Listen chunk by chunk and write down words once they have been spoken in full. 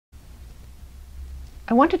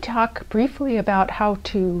I want to talk briefly about how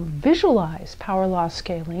to visualize power law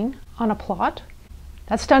scaling on a plot.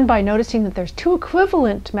 That's done by noticing that there's two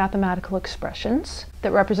equivalent mathematical expressions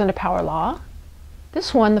that represent a power law.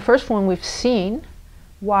 This one, the first one we've seen,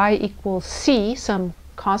 y equals c, some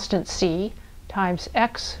constant c, times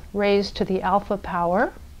x raised to the alpha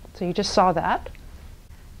power. So you just saw that.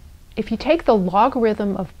 If you take the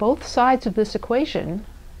logarithm of both sides of this equation,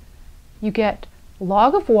 you get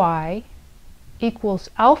log of y equals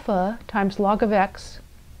alpha times log of x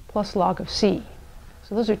plus log of c.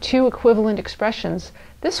 So those are two equivalent expressions.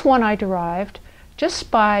 This one I derived just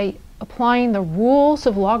by applying the rules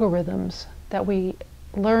of logarithms that we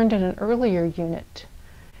learned in an earlier unit.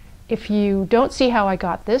 If you don't see how I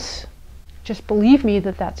got this, just believe me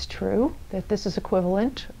that that's true, that this is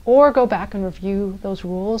equivalent, or go back and review those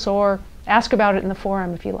rules, or ask about it in the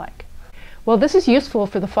forum if you like. Well, this is useful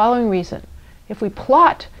for the following reason. If we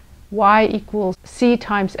plot y equals c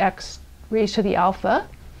times x raised to the alpha,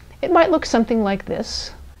 it might look something like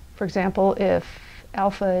this. For example, if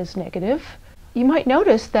alpha is negative, you might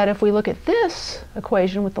notice that if we look at this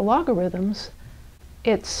equation with the logarithms,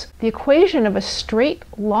 it's the equation of a straight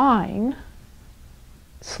line,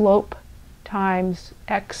 slope times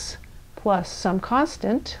x plus some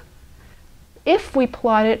constant, if we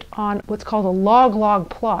plot it on what's called a log-log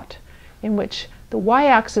plot, in which the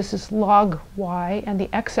y-axis is log y and the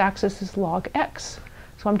x-axis is log x.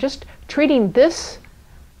 So I'm just treating this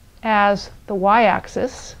as the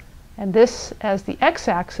y-axis and this as the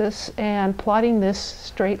x-axis and plotting this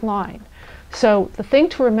straight line. So the thing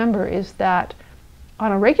to remember is that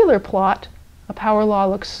on a regular plot, a power law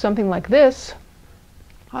looks something like this.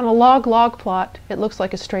 On a log-log plot, it looks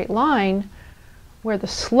like a straight line where the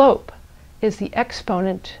slope is the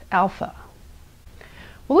exponent alpha.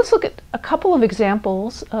 Well, let's look at a couple of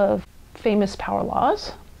examples of famous power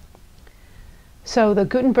laws. So the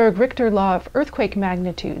Gutenberg-Richter law of earthquake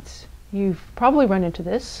magnitudes. You've probably run into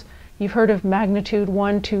this. You've heard of magnitude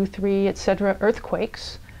 1, 2, 3, etc.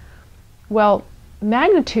 earthquakes. Well,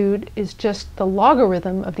 magnitude is just the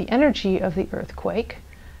logarithm of the energy of the earthquake.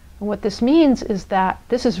 And what this means is that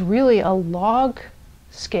this is really a log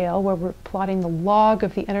scale where we're plotting the log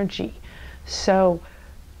of the energy. So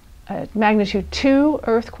a magnitude 2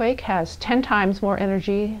 earthquake has 10 times more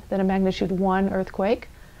energy than a magnitude 1 earthquake.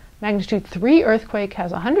 Magnitude 3 earthquake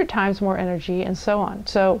has 100 times more energy, and so on.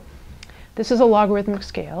 So this is a logarithmic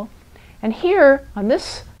scale. And here on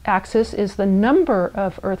this axis is the number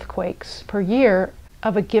of earthquakes per year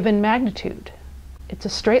of a given magnitude. It's a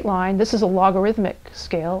straight line. This is a logarithmic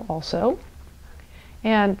scale also.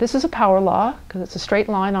 And this is a power law because it's a straight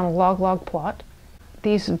line on a log-log plot.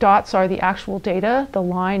 These dots are the actual data. The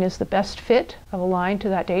line is the best fit of a line to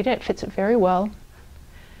that data. It fits it very well.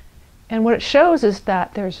 And what it shows is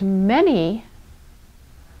that there's many,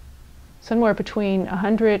 somewhere between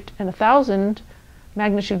 100 and 1,000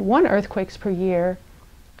 magnitude 1 earthquakes per year,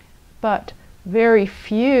 but very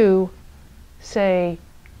few, say,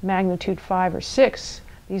 magnitude 5 or 6.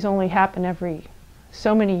 These only happen every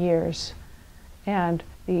so many years. And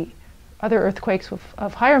the other earthquakes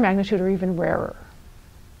of higher magnitude are even rarer.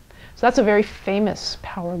 So that's a very famous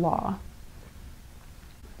power law.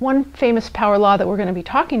 One famous power law that we're going to be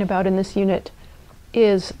talking about in this unit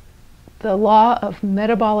is the law of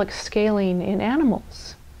metabolic scaling in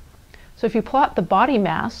animals. So if you plot the body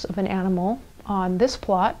mass of an animal on this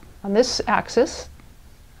plot, on this axis,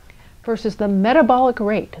 versus the metabolic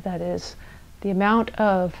rate, that is, the amount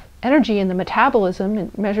of energy in the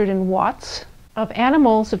metabolism measured in watts of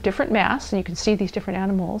animals of different mass, and you can see these different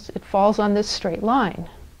animals, it falls on this straight line.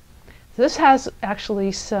 This has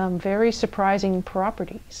actually some very surprising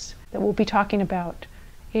properties that we'll be talking about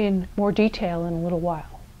in more detail in a little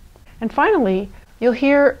while. And finally, you'll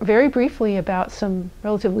hear very briefly about some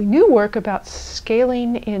relatively new work about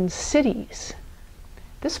scaling in cities.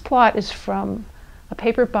 This plot is from a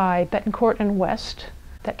paper by Betancourt and West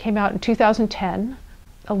that came out in 2010.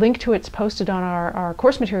 A link to it's posted on our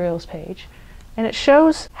course materials page. And it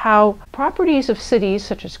shows how properties of cities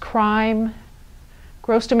such as crime,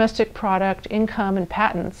 gross domestic product, income, and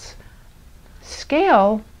patents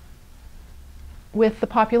scale with the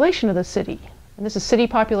population of the city. And this is city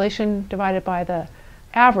population divided by the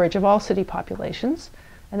average of all city populations.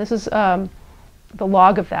 And this is the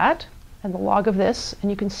log of that and the log of this. And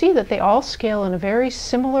you can see that they all scale in a very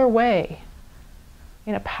similar way,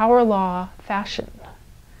 in a power law fashion.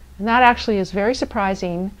 And that actually is very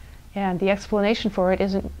surprising, and the explanation for it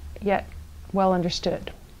isn't yet well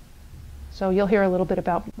understood. So you'll hear a little bit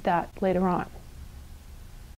about that later on.